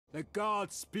The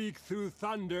gods speak through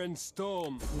thunder and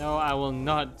storm. No, I will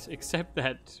not accept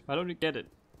that. Why don't you get it?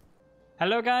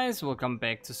 Hello guys, welcome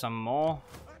back to some more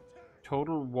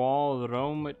Total War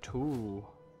Rome 2.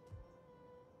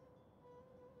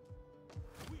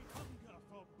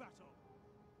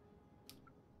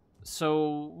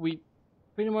 So we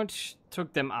pretty much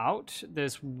took them out.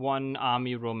 There's one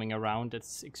army roaming around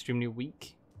that's extremely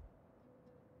weak.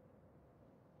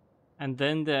 And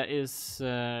then there is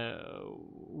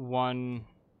one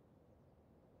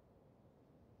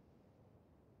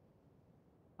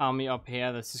army up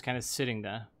here that's just kind of sitting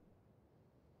there.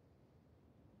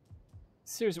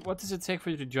 Seriously, what does it take for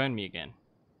you to join me again?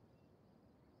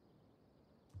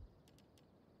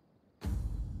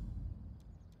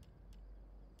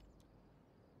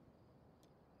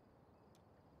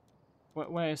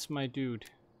 Where is my dude?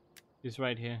 He's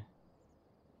right here.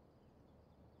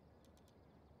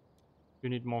 You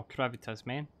need more gravitas,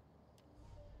 man.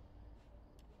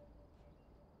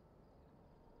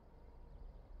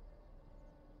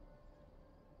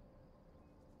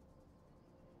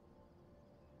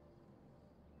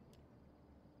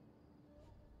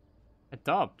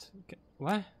 Adopt? Okay.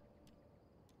 What?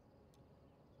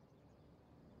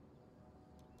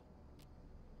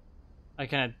 I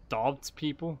can adopt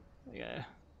people? Yeah.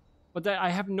 But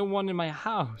I have no one in my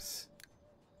house.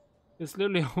 It's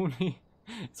literally only...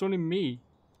 it's only me.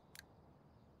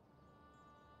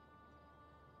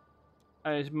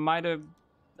 I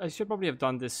should probably have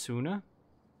done this sooner.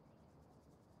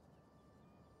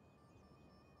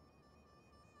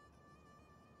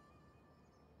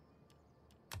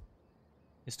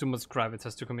 It's too much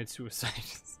gravitas to commit suicide.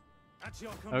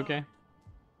 Okay.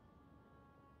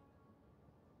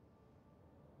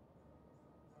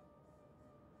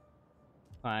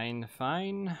 Fine,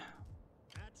 fine.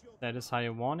 That is how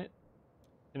you want it.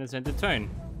 Then it's end the turn.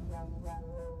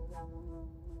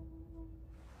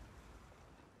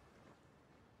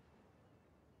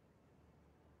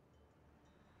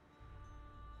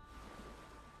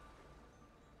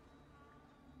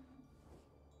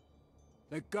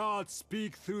 The gods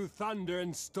speak through thunder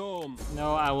and storm.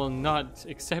 No, I will not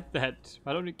accept that.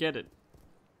 Why don't you get it?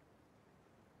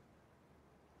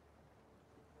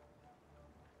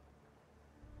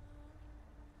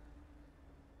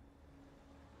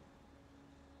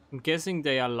 I'm guessing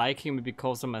they are liking me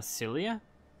because I'm Massilia?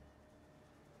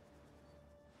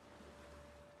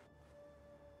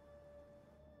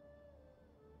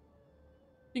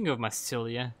 Speaking of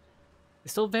Massilia,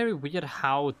 it's still very weird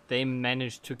how they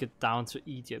managed to get down to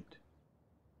Egypt.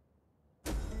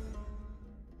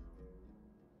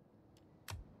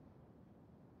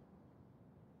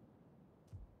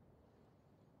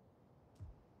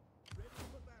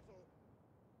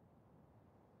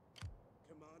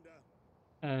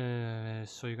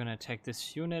 So you're gonna attack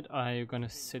this unit, or are you gonna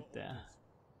sit there?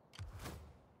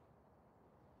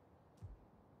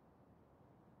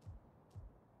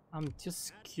 I'm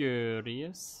just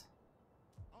curious.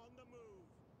 On the move.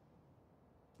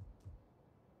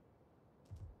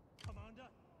 Commander.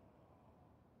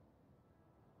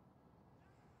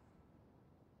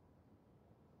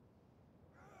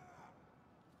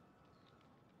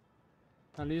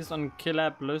 At least on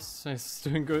Killablus is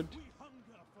doing good.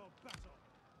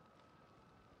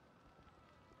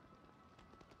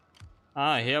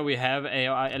 Ah, here we have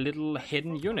a little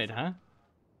hidden unit, huh?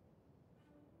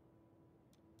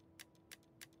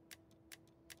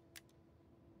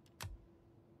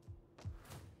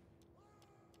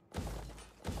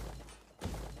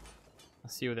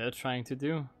 Let's see what they're trying to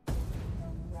do.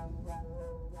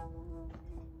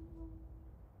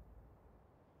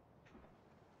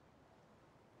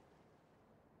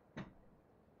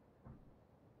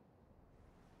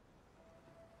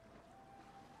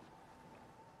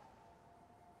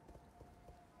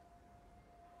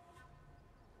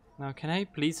 Now, can I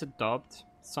please adopt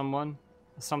someone?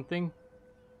 Something?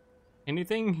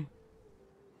 Anything?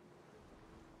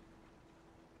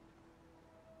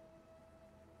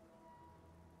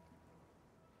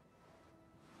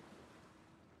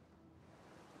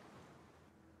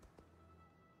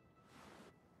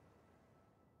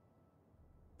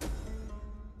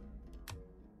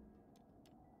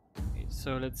 Okay,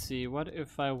 so let's see, what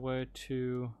if I were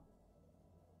to...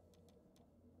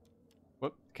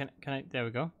 Whoop, can I, there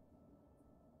we go.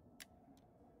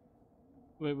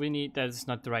 We need, that is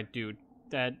not the right dude.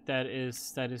 That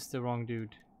is the wrong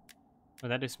dude. Oh,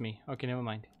 that is me. Okay, never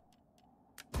mind.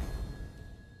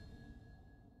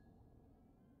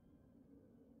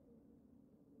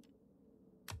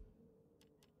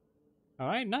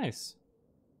 Alright, nice.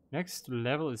 Next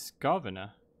level is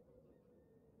Governor.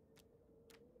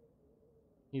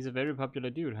 He's a very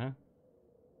popular dude, huh?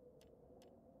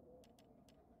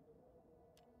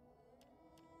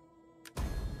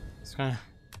 It's gonna.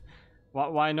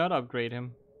 Why not upgrade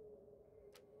him?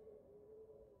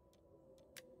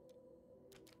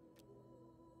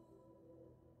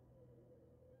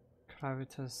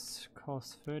 Gravitas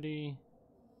cost 30.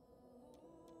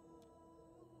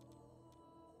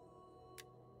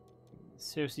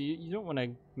 Seriously, you don't want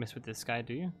to mess with this guy,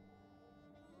 do you?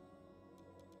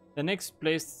 The next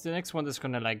one that's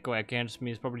gonna like go against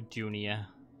me is probably Junior.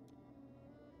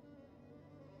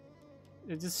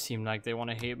 It just seemed like they want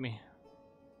to hate me.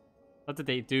 What did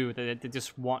they do? They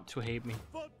just want to hate me.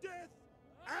 For death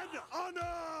and honor!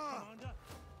 Commander,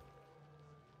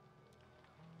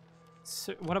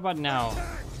 So, what about now?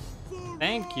 attack for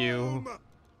Thank you. Rome!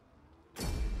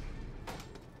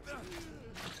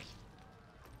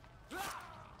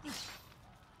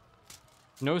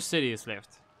 No cities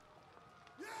left.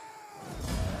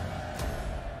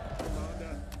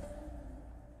 Commander,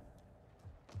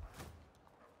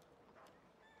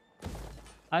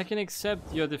 I can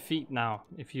accept your defeat now,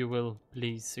 if you will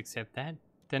please accept that.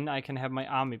 Then I can have my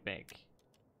army back.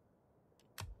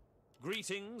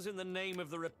 Greetings in the name of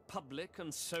the Republic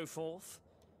and so forth.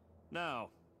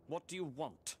 Now, what do you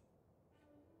want?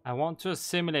 I want to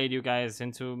assimilate you guys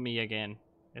into me again.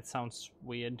 It sounds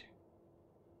weird.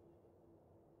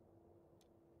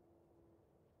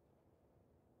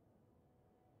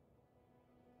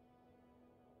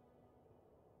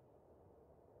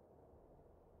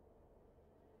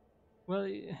 Well,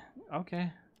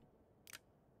 okay.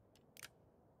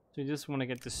 So you just want to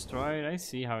get destroyed? I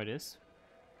see how it is.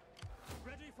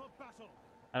 ready for battle.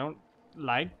 I don't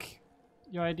like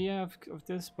your idea of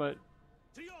this, but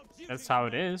To your duty, that's how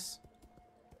it is.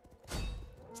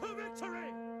 to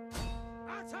victory!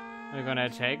 Attack! You're gonna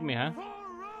attack me, huh? For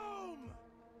Rome!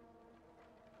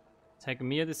 Attack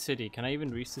me or the city. Can I even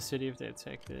reach the city if they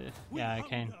attack the... We Yeah, I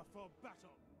can. hunger for battle.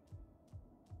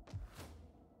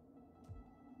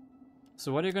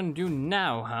 So what are you gonna do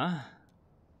now, huh?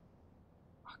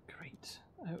 Oh, great.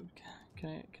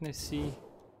 Can I see?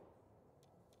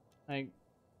 Like...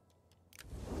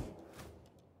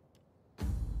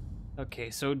 Okay,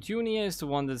 so Junior is the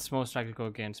one that's most likely to go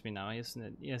against me now, isn't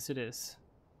it? Yes, it is.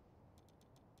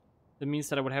 That means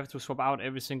that I would have to swap out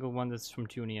every single one that's from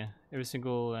Junior. Every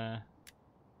single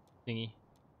thingy.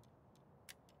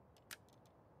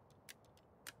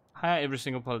 Hire every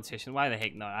single politician. Why the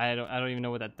heck not? I don't even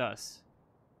know what that does.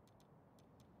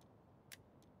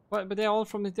 What? But they're all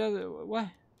from the other. What?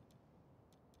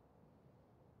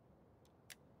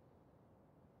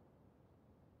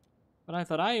 But I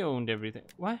thought I owned everything.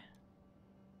 What?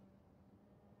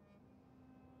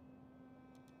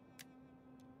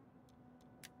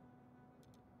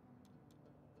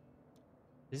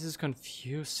 This is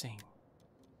confusing.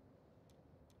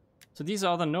 So these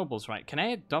are the nobles, right? Can I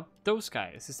adopt those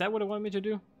guys? Is that what I want me to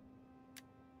do?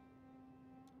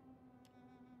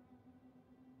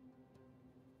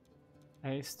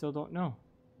 I still don't know.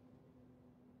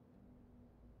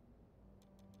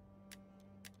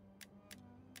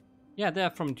 Yeah,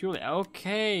 they're from Julia.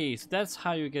 Okay, so that's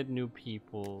how you get new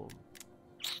people.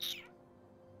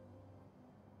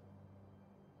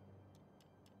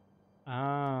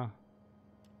 Ah.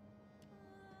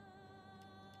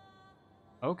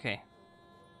 Okay.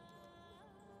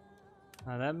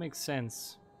 Now that makes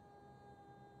sense.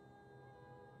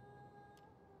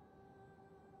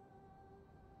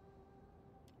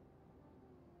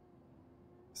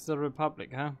 It's the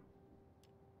Republic, huh?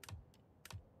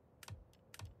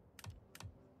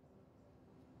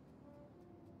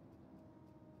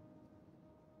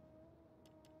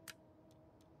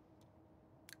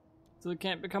 So it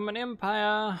can't become an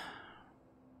empire.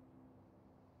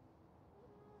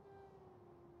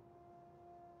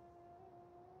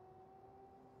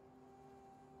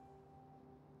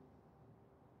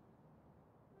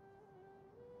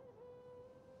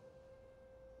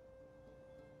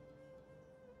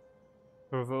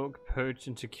 Provoke, purge,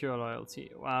 and secure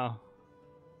loyalty. Wow.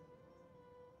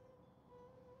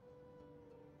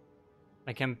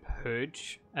 I can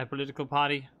purge a political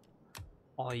party?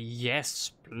 Oh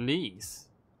yes, please.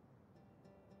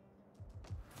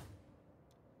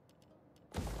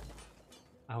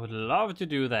 I would love to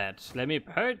do that. Let me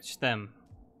purge them.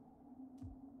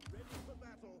 Ready for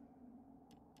battle.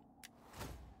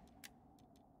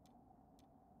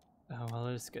 Oh, well,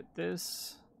 let's get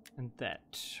this and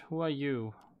that. Who are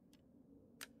you?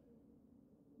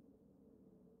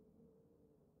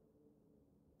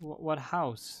 What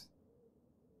house?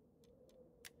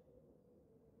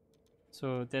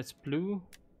 So that's blue.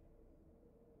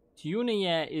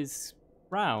 Junia is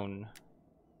brown.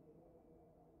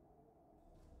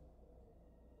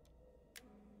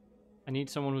 I need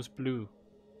someone who's blue.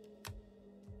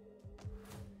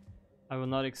 I will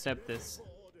not accept this. For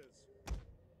orders.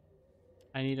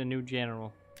 I need a new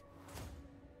general.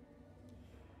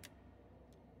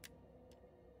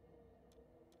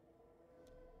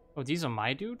 Oh, these are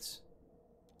my dudes?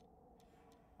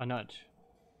 Or not?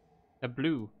 They're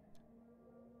blue.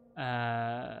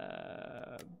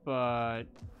 But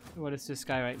what is this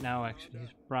guy right now actually?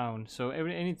 He's brown. So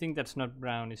anything that's not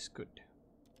brown is good.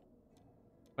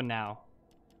 For now.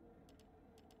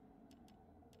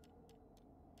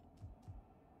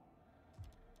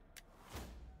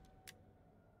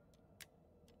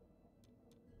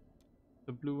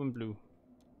 So blue and blue.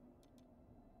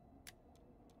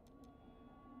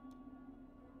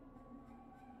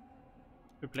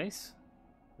 Replace?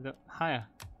 The higher.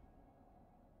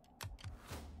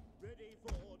 Ready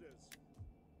for orders.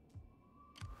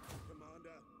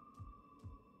 Commander.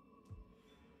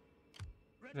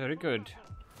 Ready Very for good. battle.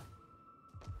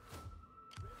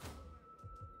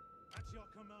 At your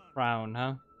command. Brown,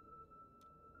 huh?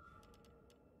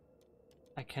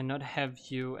 I cannot have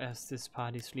you as this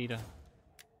party's leader.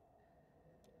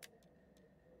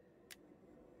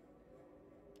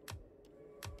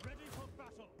 Ready for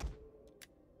battle.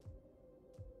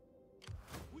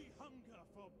 We hunger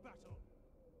for battle.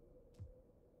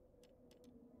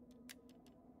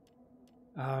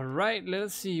 Alright,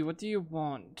 let's see. What do you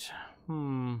want?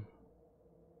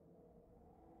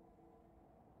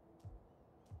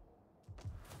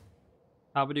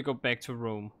 How would you go back to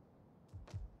Rome?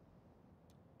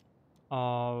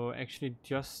 Oh, actually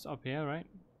just up here, right?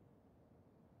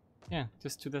 Yeah,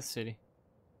 just to the city.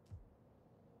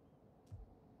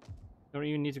 Don't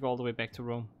even need to go all the way back to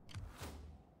Rome.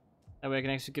 That way I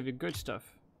can actually give you good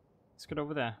stuff. Let's get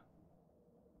over there.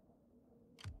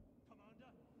 Commander.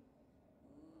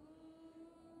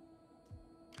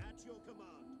 At your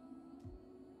command.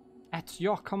 At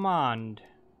your command.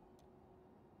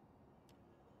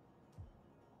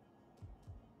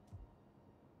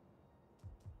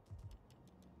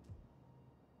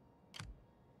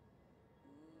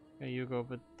 Okay, you go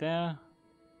over there.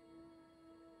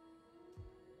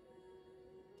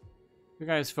 You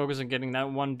guys focus on getting that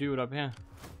one dude up here.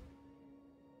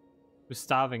 Who's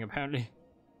starving apparently.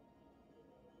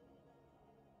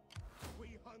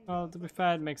 We hunger Well, to for be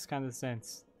fair, it makes kind of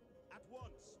sense. at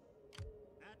once.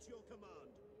 At your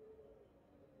command.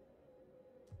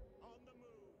 On the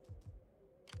move.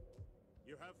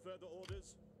 You have further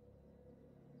orders?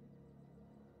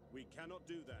 We cannot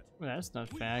do that. Well, that's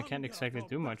not We fair. I can't hunger exactly for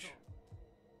do much. battle.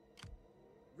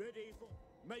 Ready for...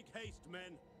 Make haste, men.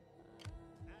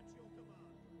 At your command.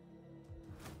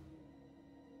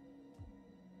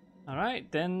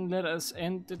 Alright, then let us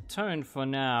end the turn for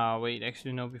now. Wait,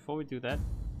 actually no, before we do that.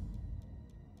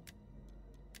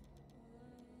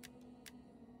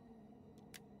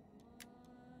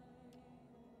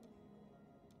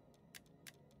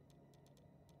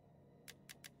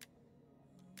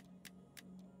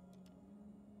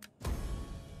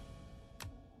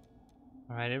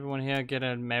 Alright, everyone here get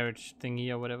a marriage thingy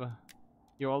or whatever.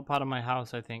 You're all part of my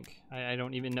house, I think. I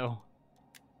don't even know.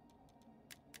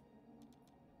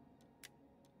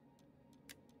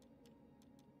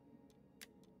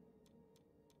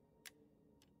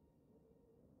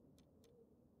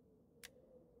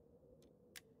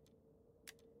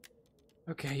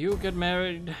 Okay, you get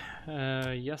married.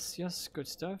 Yes, yes, good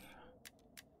stuff.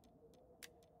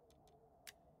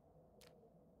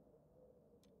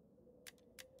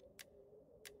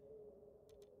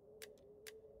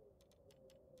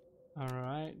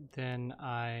 Alright, then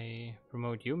I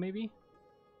promote you maybe?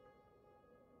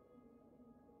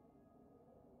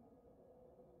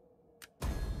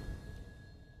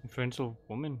 Influential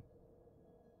woman.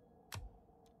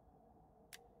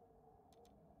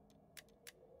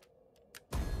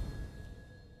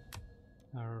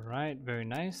 Alright, very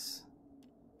nice.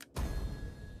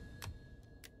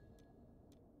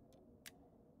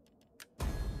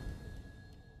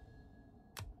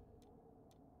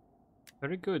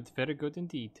 Very good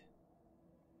indeed.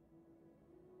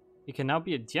 He can now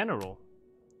be a general.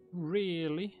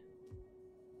 Really?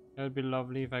 That would be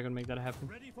lovely if I could make that happen.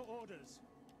 Ready for orders.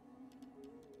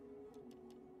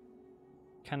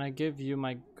 Can I give you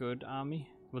my good army?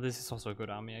 Well, this is also a good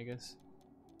army, I guess.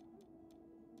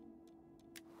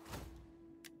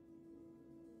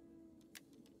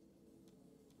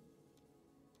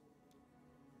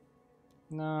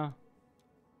 No.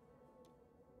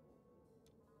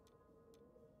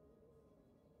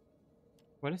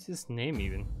 What is his name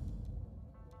even?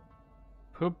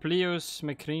 Publius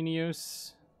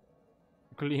Macrinius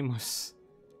Golimus.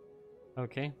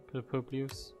 Okay,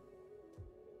 Publius.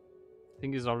 I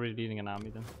think he's already leading an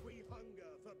army then. We hunger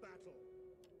for battle.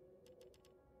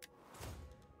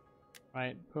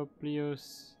 Right,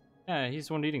 Publius. Yeah, he's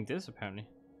the one leading this apparently.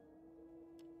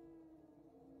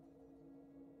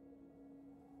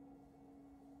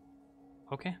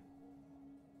 Okay.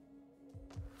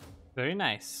 Very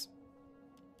nice.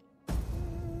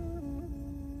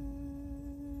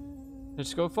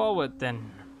 Let's go forward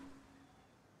then.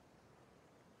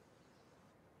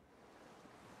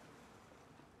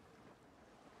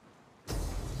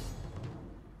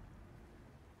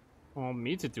 What want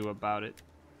me to do about it?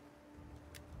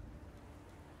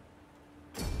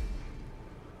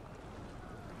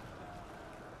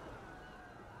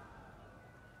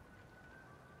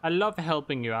 I love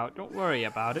helping you out, don't worry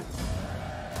about it.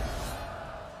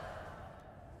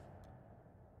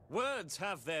 Words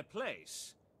have their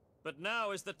place, but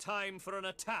now is the time for an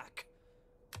attack.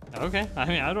 Okay, I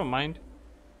mean, I don't mind.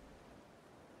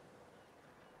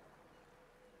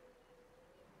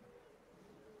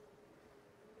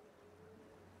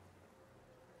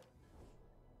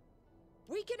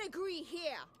 We can agree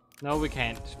here. No, we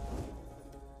can't.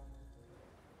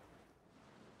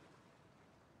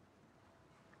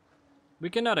 We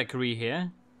cannot agree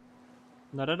here.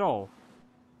 Not at all.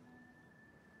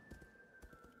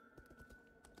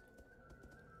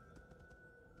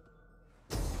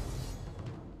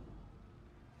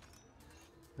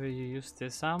 Will you use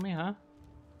this army, huh?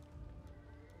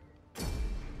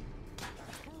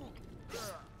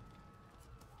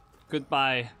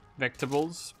 Goodbye,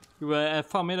 Vegetables. You were a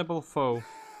formidable foe.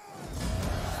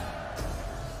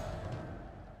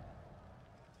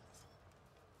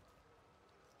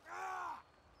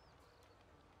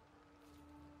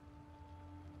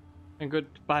 And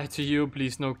goodbye to you,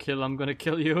 please no kill, I'm gonna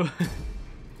kill you.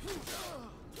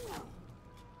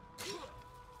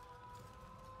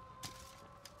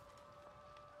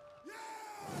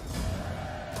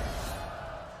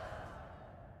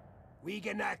 We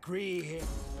can agree here.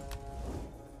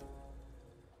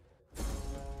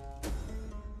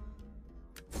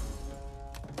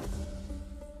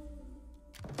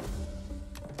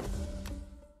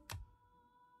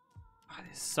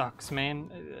 This sucks, man.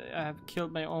 I have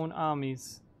killed my own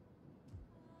armies.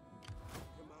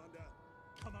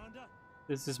 Commander,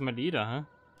 This is my leader, huh?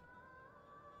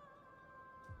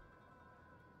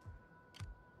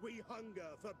 we hunger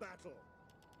for battle.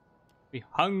 We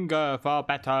hunger for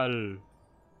battle.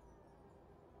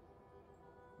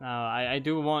 Now, I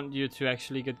do want you to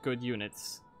actually get good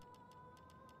units.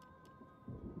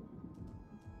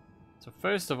 So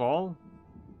first of all,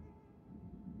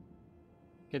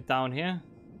 get down here.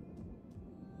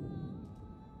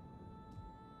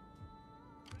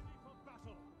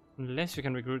 Unless you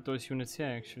can recruit those units here,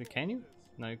 actually. Can you?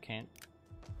 No, you can't.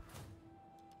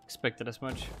 Expected as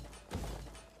much.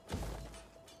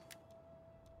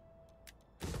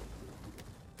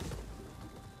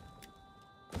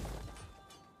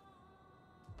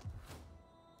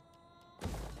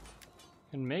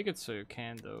 Can make it so you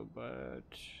can though, but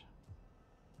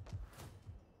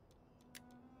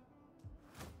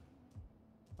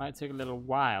might take a little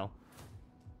while.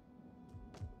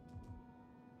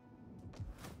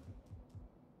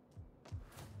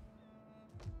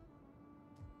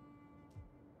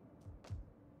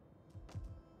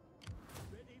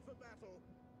 Ready for battle.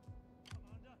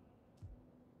 Commander.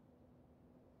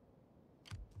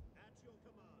 At your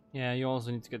command. Yeah, you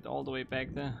also need to get all the way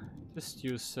back there. Just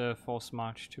use force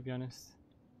march, to be honest.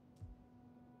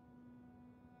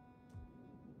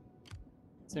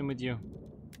 Same with you.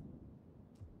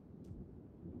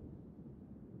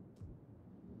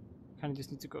 Kind of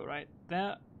just need to go right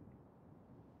there.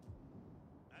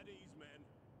 At ease, men.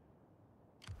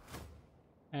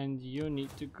 And you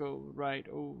need to go right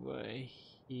over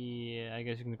here. I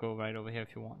guess you can go right over here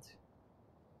if you want.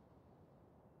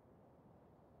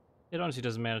 It honestly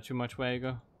doesn't matter too much where you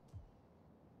go.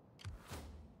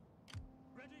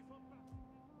 Ready for battle.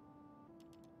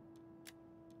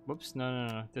 Whoops,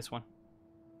 no, this one.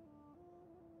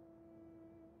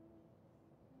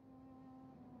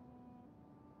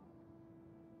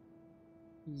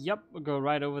 Yep, we'll go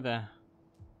right over there.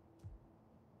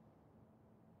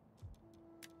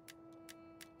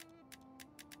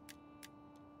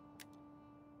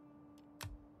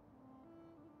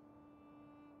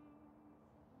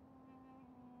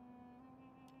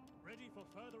 Ready for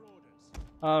further orders.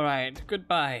 Alright,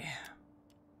 goodbye.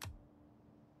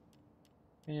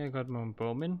 Yeah, I got my own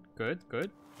bowman. Good,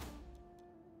 good.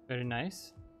 Very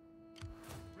nice.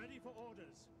 Ready for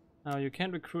orders. Now you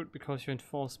can't recruit because you're in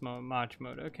force march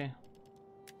mode. Okay.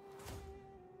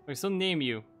 I still name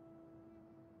you.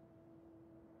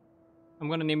 I'm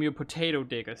gonna name you Potato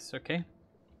Diggers, okay?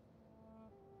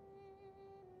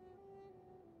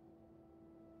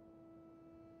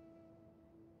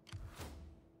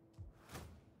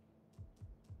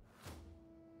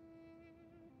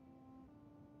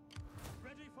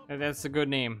 That's a good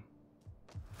name.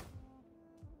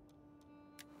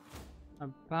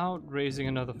 About raising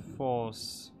another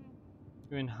force.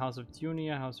 You're in House of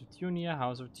Tunia, House of Tunia,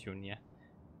 House of Tunia.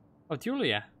 Oh,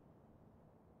 Tulia.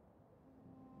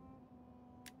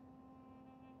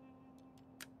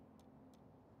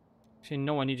 Actually,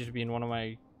 no, I need you to be in one of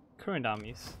my current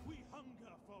armies. We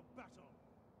hunger for battle.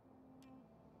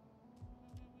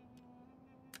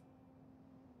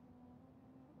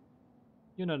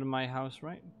 You're not in my house,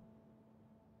 right?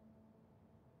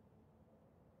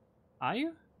 Are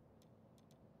you?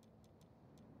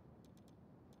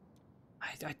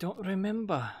 I don't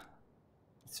remember.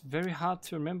 It's very hard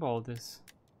to remember all this.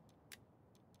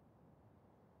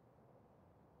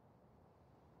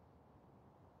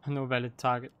 No valid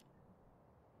target.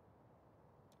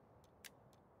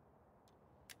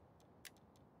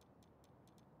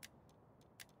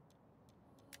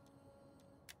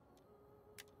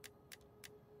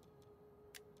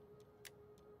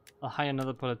 I'll hire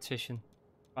another politician.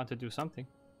 Want to do something.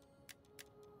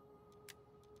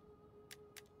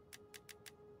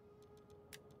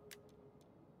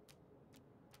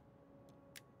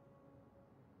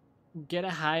 Get a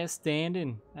higher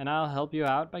standing, and I'll help you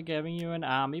out by giving you an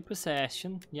army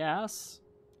possession. Yes.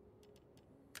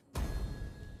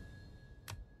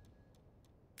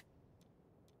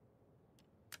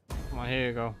 Come on, here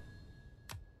you go.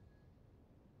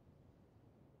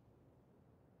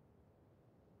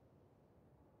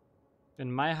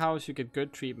 In my house, you get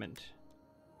good treatment.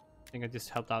 I think I just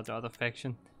helped out the other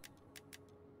faction.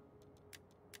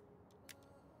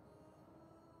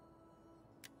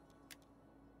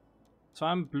 So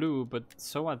I'm blue, but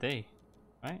so are they,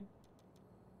 right?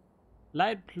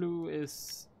 Light blue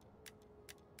is...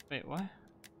 Wait, what?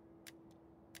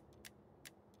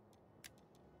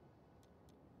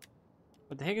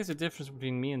 What the heck is the difference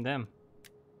between me and them?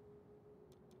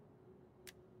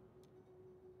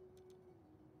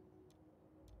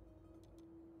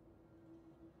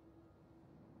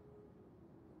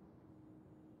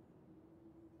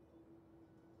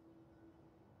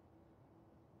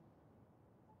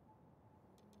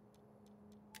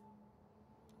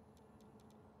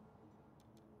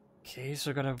 Okay,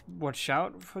 so gotta watch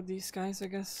out for these guys, I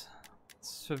guess.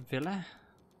 Sevilla.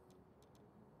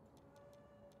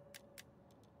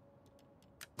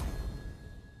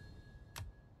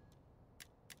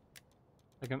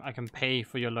 I can pay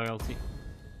for your loyalty.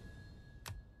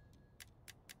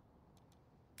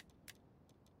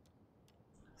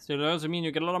 Still doesn't mean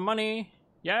you get a lot of money.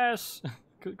 Yes,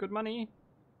 good money.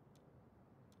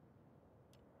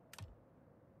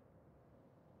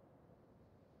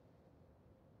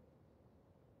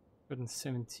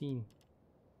 117.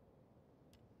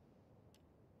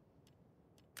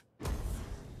 I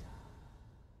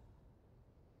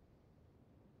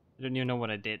don't even know what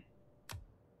I did.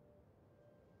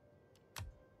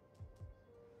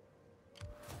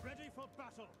 Ready for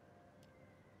battle.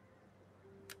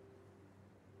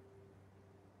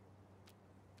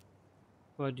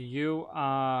 But you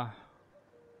are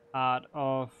part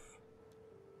of...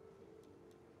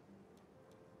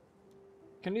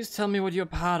 Can you just tell me what you're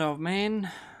part of, man?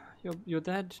 You're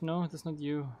dead? No, that's not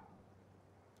you.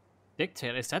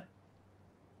 Dictator, is that...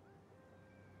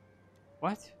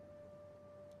 What?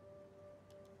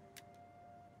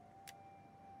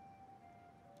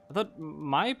 I thought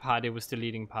my party was the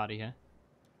leading party here.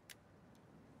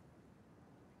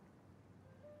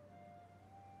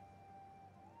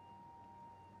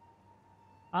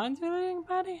 Aren't you the leading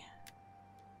party?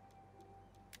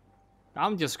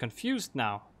 I'm just confused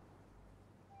now.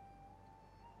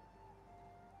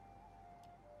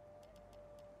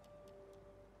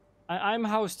 I'm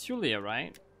House Tulia,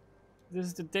 right? This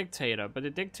is the dictator, but the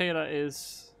dictator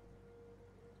is...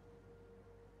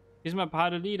 He's my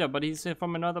party leader, but he's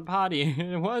from another party.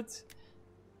 What?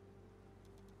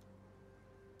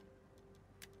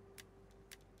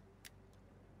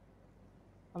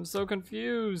 I'm so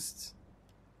confused.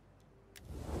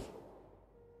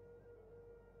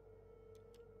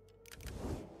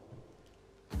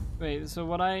 Wait, so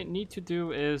what I need to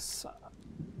do is...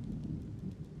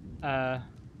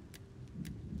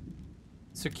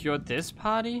 secure this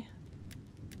party?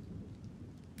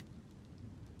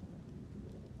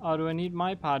 Or do I need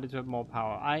my party to have more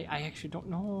power? I actually don't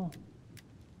know.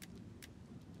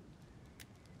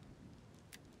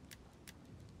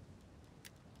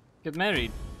 Get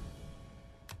married.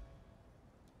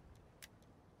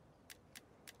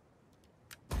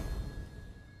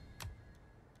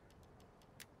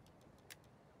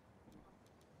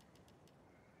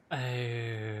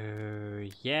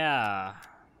 Yeah.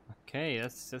 Okay,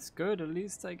 that's good at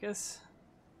least, I guess.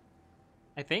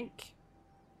 I think.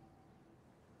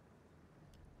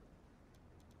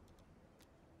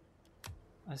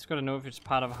 I just gotta know if it's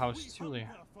part of House Julia.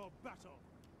 Hunger for battle.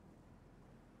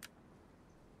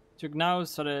 To Gnaus,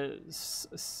 so there's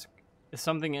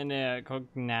something in there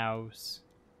called Gnaus.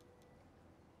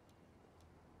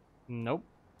 Nope.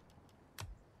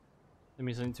 That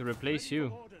means I need to replace Ready you.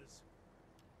 for orders.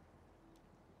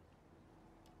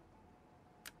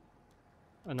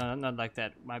 Oh, no, not like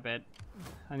that. My bad.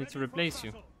 I need to Ready for replace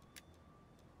you. battle.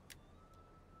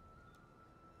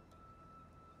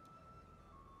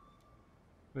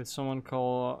 With someone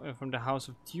called from the House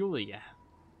of Julia.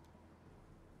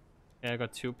 Yeah, I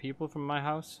got 2 people from my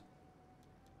house.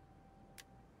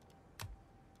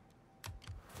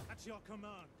 At your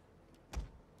command.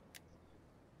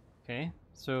 Okay,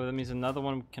 so that means another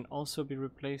one can also be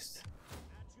replaced. At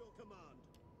your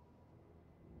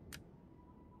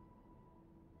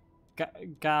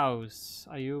command. Gauss,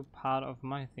 are you part of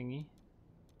my thingy?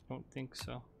 Don't think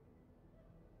so.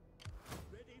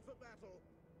 Ready for battle.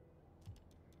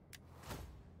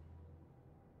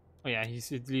 Oh yeah, he's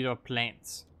the leader of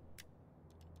plants.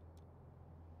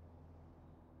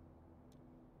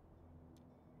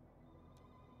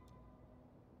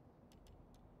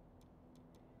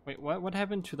 Wait, what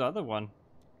happened to the other one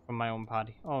from my own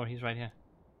party? Oh, he's right here.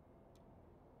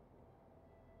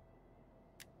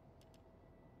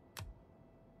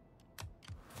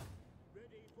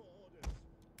 Ready for orders.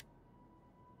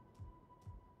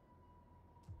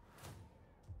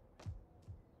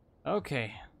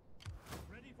 Okay.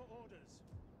 Ready for orders.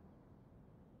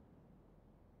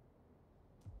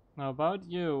 Now about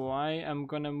you, I am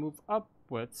gonna move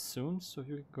upwards soon, so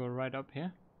you can go right up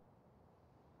here.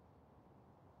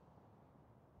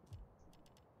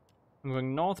 I'm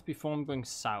going north before I'm going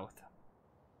south.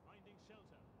 Finding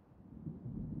shelter.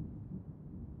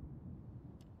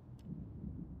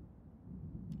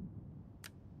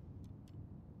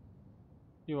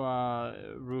 You are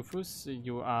Rufus,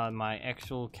 you are my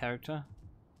actual character,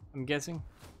 I'm guessing.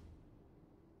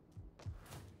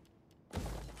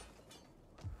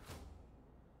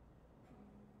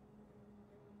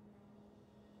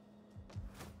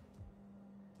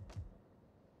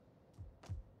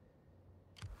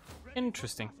 Ready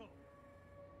Interesting. for battle.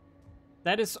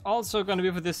 That is also going to be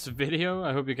for this video.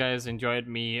 I hope you guys enjoyed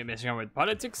me messing around with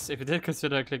politics. If you did,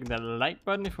 consider clicking that like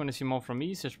button. If you want to see more from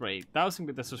me, subscribe 8000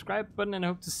 with the subscribe button. And I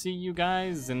hope to see you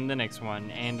guys in the next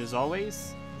one. And as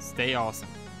always, stay awesome.